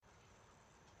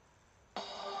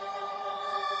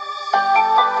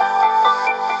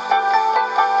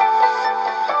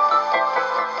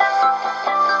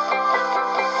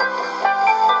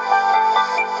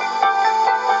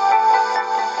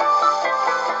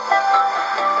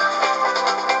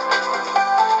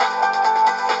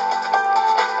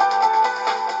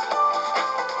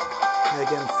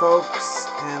folks,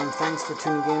 and thanks for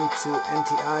tuning in to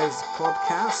NTI's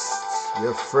podcast,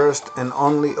 your first and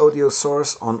only audio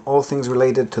source on all things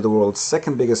related to the world's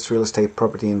second biggest real estate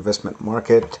property investment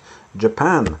market,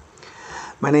 Japan.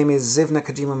 My name is Ziv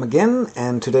Nakajima again,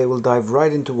 and today we'll dive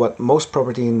right into what most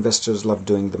property investors love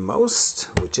doing the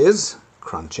most, which is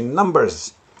crunching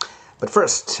numbers. But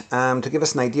first, to give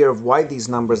us an idea of why these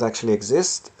numbers actually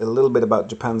exist, a little bit about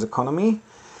Japan's economy.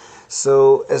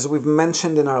 So, as we've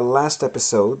mentioned in our last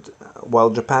episode, while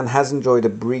Japan has enjoyed a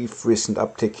brief recent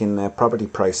uptick in property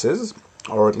prices,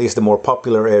 or at least the more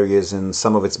popular areas in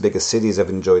some of its biggest cities have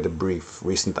enjoyed a brief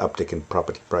recent uptick in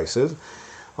property prices,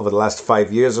 over the last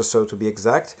 5 years or so to be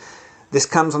exact, this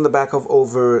comes on the back of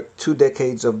over 2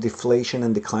 decades of deflation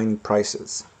and declining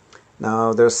prices.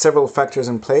 Now, there are several factors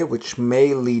in play which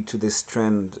may lead to this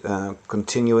trend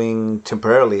continuing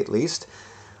temporarily at least.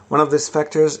 One of these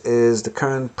factors is the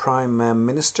current Prime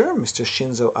Minister, Mr.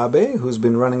 Shinzo Abe, who's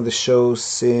been running the show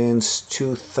since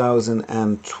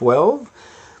 2012.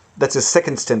 That's his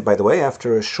second stint, by the way,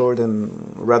 after a short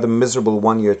and rather miserable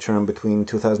one-year term between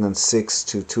 2006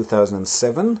 to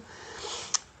 2007.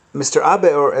 Mr.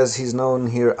 Abe, or as he's known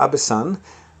here, Abe-san,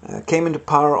 came into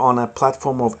power on a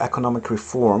platform of economic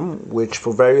reform, which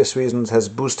for various reasons has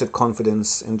boosted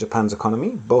confidence in Japan's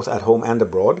economy, both at home and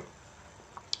abroad.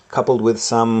 Coupled with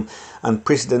some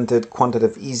unprecedented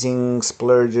quantitative easing,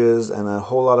 splurges, and a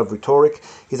whole lot of rhetoric,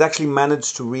 he's actually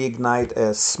managed to reignite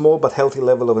a small but healthy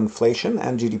level of inflation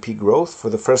and GDP growth for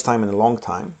the first time in a long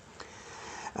time.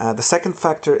 The second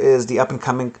factor is the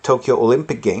up-and-coming Tokyo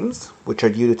Olympic Games, which are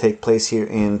due to take place here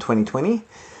in 2020.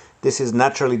 This is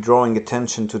naturally drawing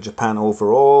attention to Japan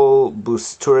overall,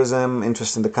 boosts tourism,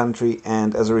 interest in the country,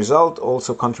 and as a result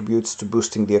also contributes to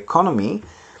boosting the economy,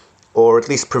 or at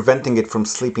least preventing it from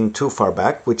slipping too far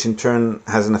back, which in turn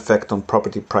has an effect on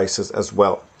property prices as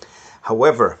well.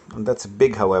 However, and that's a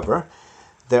big however,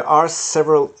 there are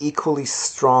several equally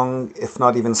strong, if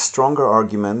not even stronger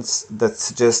arguments that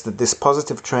suggest that this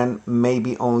positive trend may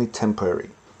be only temporary,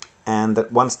 and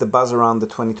that once the buzz around the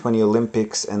 2020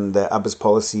 Olympics and the Abe's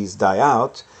policies die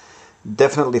out,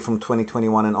 definitely from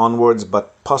 2021 and onwards,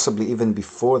 but possibly even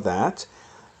before that,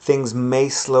 things may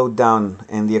slow down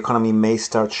and the economy may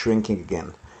start shrinking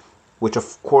again, which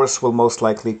of course will most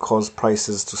likely cause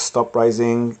prices to stop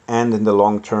rising and in the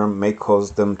long term may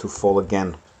cause them to fall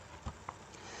again.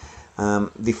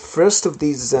 The first of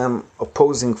these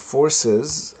opposing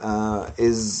forces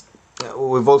is,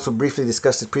 we've also briefly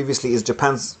discussed it previously, is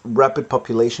Japan's rapid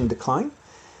population decline,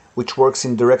 which works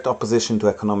in direct opposition to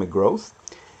economic growth.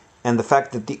 And the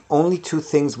fact that the only two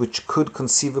things which could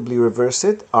conceivably reverse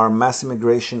it are mass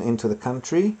immigration into the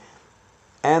country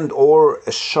and or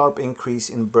a sharp increase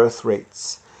in birth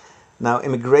rates. Now,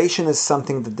 immigration is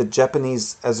something that the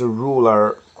Japanese, as a rule,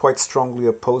 are quite strongly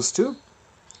opposed to.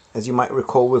 As you might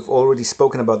recall, we've already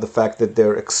spoken about the fact that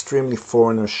they're extremely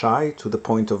foreigner shy to the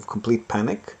point of complete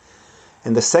panic.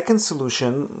 And the second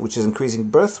solution, which is increasing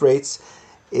birth rates,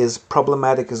 is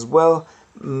problematic as well,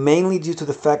 mainly due to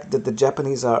the fact that the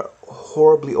Japanese are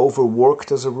horribly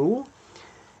overworked as a rule,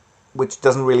 which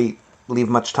doesn't really leave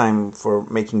much time for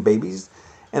making babies,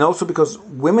 and also because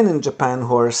women in Japan,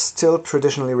 who are still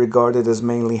traditionally regarded as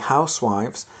mainly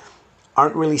housewives,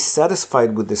 aren't really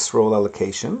satisfied with this role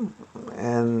allocation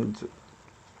and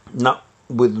not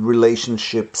with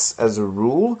relationships as a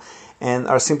rule, and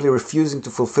are simply refusing to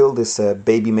fulfill this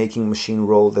baby-making machine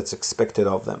role that's expected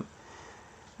of them.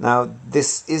 Now,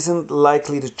 this isn't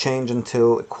likely to change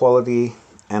until equality,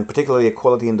 and particularly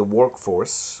equality in the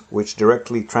workforce, which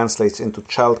directly translates into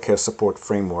childcare support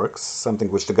frameworks, something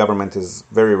which the government is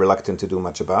very reluctant to do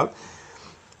much about.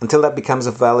 Until that becomes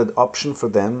a valid option for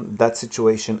them, that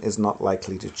situation is not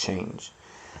likely to change.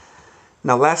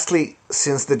 Now, lastly,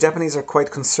 since the Japanese are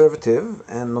quite conservative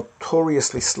and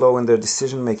notoriously slow in their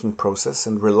decision-making process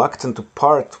and reluctant to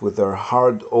part with their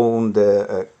hard-earned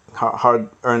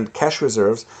cash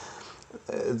reserves,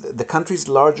 the country's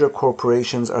larger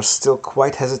corporations are still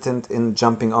quite hesitant in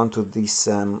jumping onto this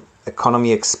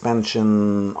economy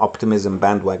expansion optimism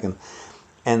bandwagon.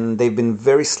 And they've been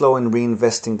very slow in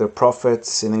reinvesting their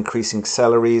profits, in increasing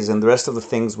salaries, and the rest of the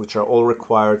things which are all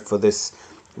required for this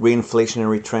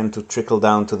reinflationary trend to trickle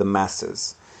down to the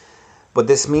masses. What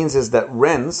this means is that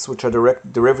rents, which are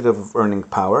direct derivative of earning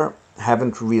power,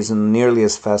 haven't risen nearly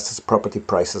as fast as property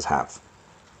prices have.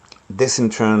 This in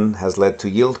turn has led to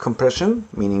yield compression,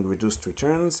 meaning reduced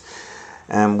returns,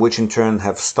 which in turn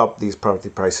have stopped these property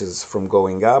prices from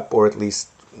going up or at least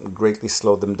greatly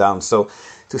slowed them down. So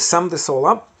to sum this all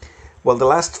up, while the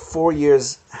last 4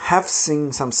 years have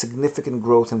seen some significant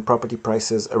growth in property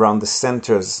prices around the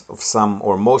centers of some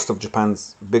or most of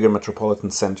Japan's bigger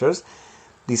metropolitan centers,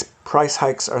 these price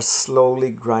hikes are slowly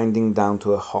grinding down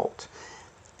to a halt.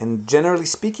 And generally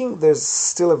speaking, there's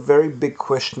still a very big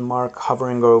question mark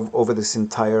hovering over this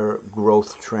entire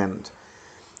growth trend.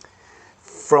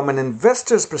 From an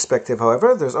investor's perspective,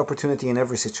 however, there's opportunity in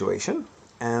every situation,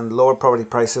 and lower property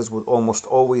prices would almost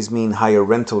always mean higher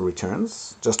rental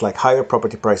returns, just like higher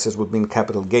property prices would mean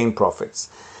capital gain profits.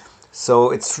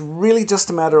 So it's really just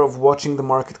a matter of watching the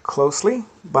market closely,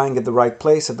 buying at the right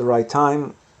place at the right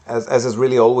time, as is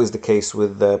really always the case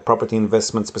with property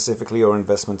investment specifically or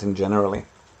investment in generally.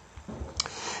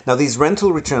 Now, these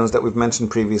rental returns that we've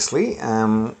mentioned previously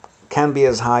can be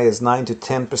as high as 9 to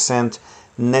 10%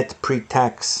 net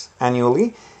pre-tax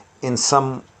annually in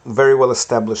some very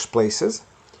well-established places.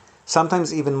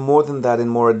 Sometimes even more than that in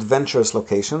more adventurous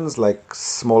locations like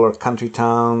smaller country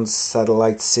towns,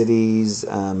 satellite cities,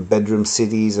 bedroom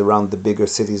cities around the bigger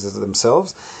cities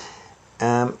themselves.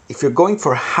 If you're going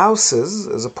for houses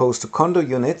as opposed to condo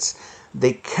units,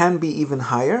 they can be even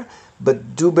higher.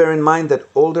 But do bear in mind that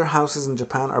older houses in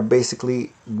Japan are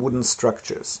basically wooden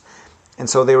structures. And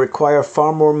so they require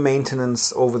far more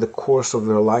maintenance over the course of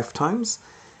their lifetimes.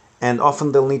 And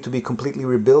often they'll need to be completely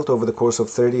rebuilt over the course of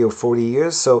 30 or 40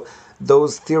 years. So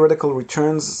those theoretical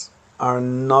returns are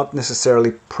not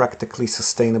necessarily practically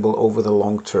sustainable over the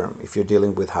long term if you're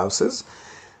dealing with houses.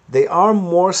 They are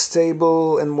more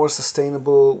stable and more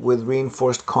sustainable with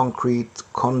reinforced concrete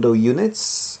condo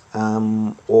units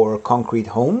or concrete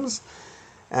homes.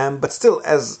 But still,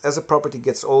 as a property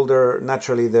gets older,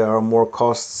 naturally there are more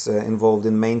costs involved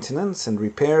in maintenance and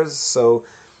repairs. So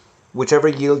whichever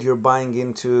yield you're buying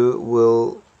into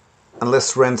will,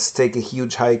 unless rents take a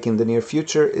huge hike in the near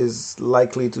future, is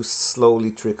likely to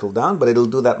slowly trickle down, but it'll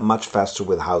do that much faster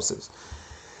with houses.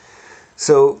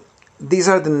 So these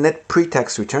are the net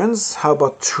pre-tax returns. How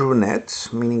about true net,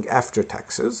 meaning after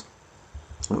taxes?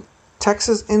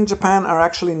 Taxes in Japan are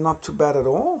actually not too bad at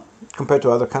all compared to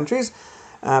other countries,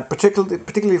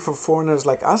 particularly for foreigners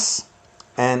like us,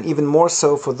 and even more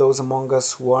so for those among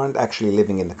us who aren't actually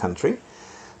living in the country.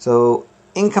 So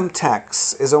income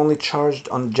tax is only charged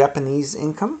on Japanese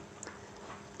income.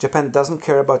 Japan doesn't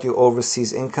care about your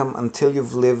overseas income until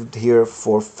you've lived here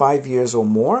for 5 years or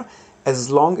more,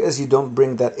 as long as you don't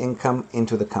bring that income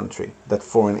into the country, that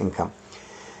foreign income.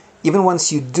 Even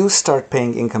once you do start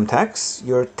paying income tax,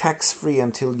 you're tax-free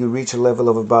until you reach a level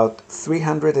of about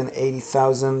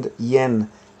 380,000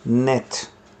 yen net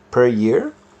per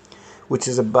year, which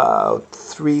is about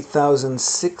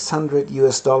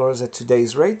 $3,600 at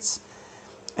today's rates.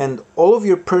 And all of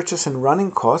your purchase and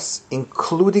running costs,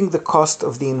 including the cost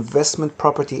of the investment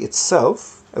property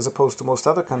itself, as opposed to most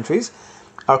other countries,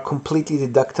 are completely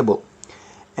deductible.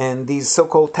 And these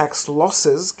so-called tax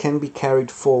losses can be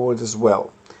carried forward as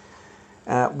well.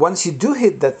 Once you do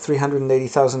hit that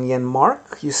 380,000 yen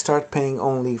mark, you start paying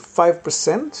only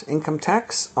 5% income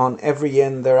tax on every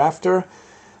yen thereafter,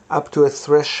 up to a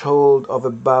threshold of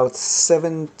about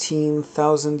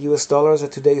 17,000 US dollars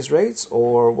at today's rates,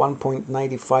 or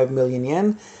 1.95 million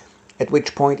yen, at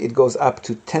which point it goes up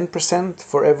to 10%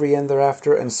 for every yen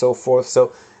thereafter, and so forth.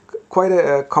 So quite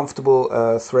a comfortable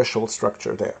threshold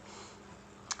structure there.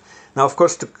 Now, of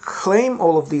course, to claim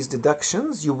all of these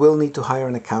deductions, you will need to hire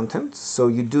an accountant. So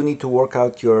you do need to work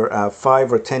out your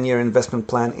 5 or 10-year investment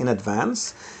plan in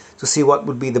advance to see what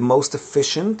would be the most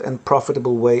efficient and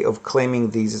profitable way of claiming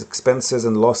these expenses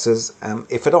and losses,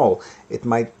 if at all. It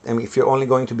might, if you're only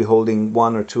going to be holding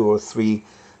 1 or 2 or 3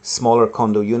 smaller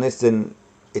condo units, then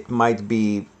it might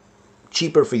be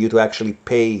cheaper for you to actually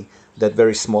pay that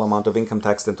very small amount of income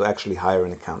tax than to actually hire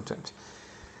an accountant.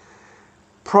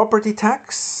 Property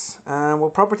tax.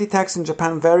 Property tax in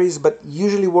Japan varies, but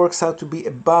usually works out to be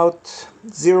about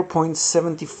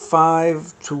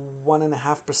 0.75 to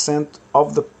 1.5%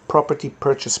 of the property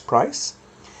purchase price.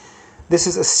 This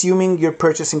is assuming you're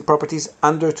purchasing properties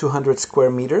under 200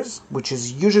 square meters, which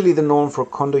is usually the norm for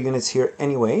condo units here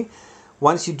anyway.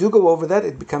 Once you do go over that,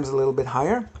 it becomes a little bit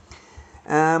higher.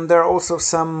 There are also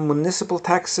some municipal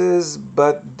taxes,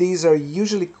 but these are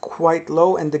usually quite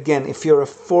low. And again, if you're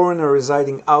a foreigner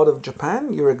residing out of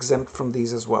Japan, you're exempt from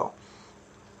these as well.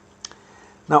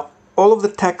 Now, all of the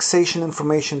taxation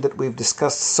information that we've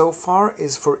discussed so far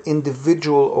is for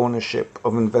individual ownership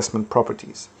of investment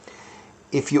properties.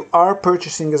 If you are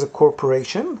purchasing as a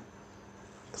corporation,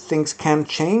 things can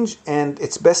change, and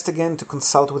it's best again to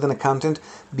consult with an accountant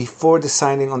before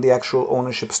deciding on the actual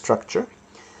ownership structure.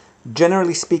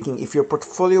 Generally speaking, if your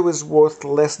portfolio is worth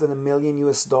less than $1 million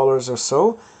US or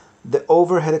so, the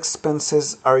overhead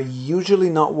expenses are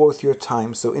usually not worth your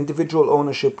time. So individual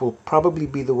ownership will probably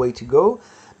be the way to go.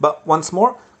 But once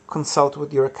more, consult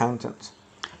with your accountant.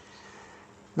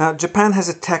 Now, Japan has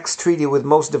a tax treaty with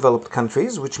most developed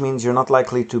countries, which means you're not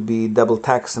likely to be double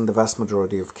taxed in the vast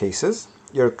majority of cases.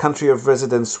 Your country of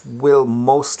residence will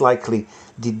most likely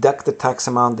deduct the tax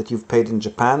amount that you've paid in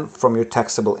Japan from your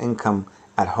taxable income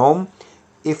at home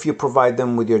if you provide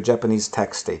them with your Japanese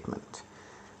tax statement.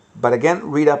 But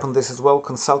again, read up on this as well.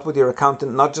 Consult with your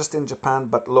accountant, not just in Japan,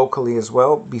 but locally as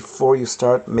well, before you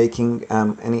start making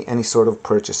any sort of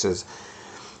purchases.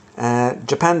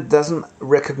 Japan doesn't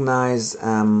recognize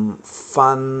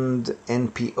fund,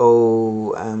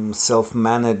 NPO,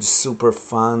 self-managed super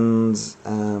funds,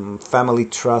 family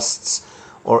trusts,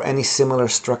 or any similar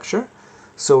structure.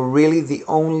 So really the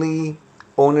only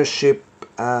ownership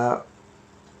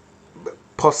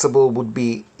possible would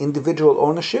be individual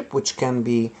ownership, which can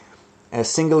be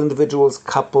single individuals,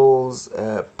 couples,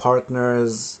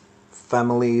 partners,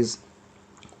 families,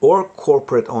 or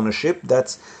corporate ownership.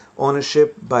 That's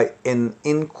ownership by an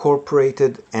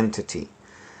incorporated entity.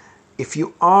 If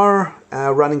you are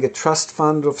running a trust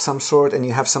fund of some sort and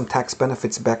you have some tax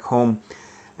benefits back home,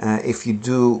 if you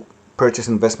do purchase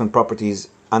investment properties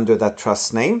under that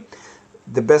trust's name,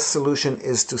 the best solution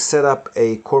is to set up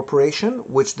a corporation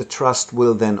which the trust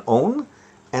will then own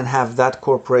and have that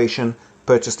corporation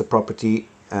purchase the property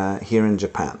here in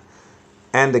Japan.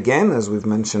 And again, as we've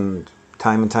mentioned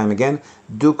time and time again,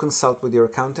 do consult with your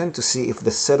accountant to see if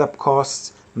the setup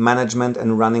costs, management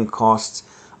and running costs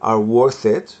are worth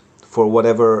it for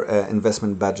whatever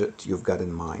investment budget you've got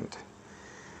in mind.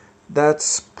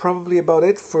 That's probably about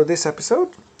it for this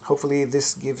episode. Hopefully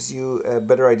this gives you a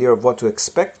better idea of what to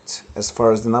expect as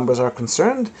far as the numbers are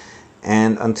concerned.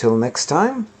 And until next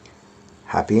time,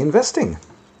 happy investing!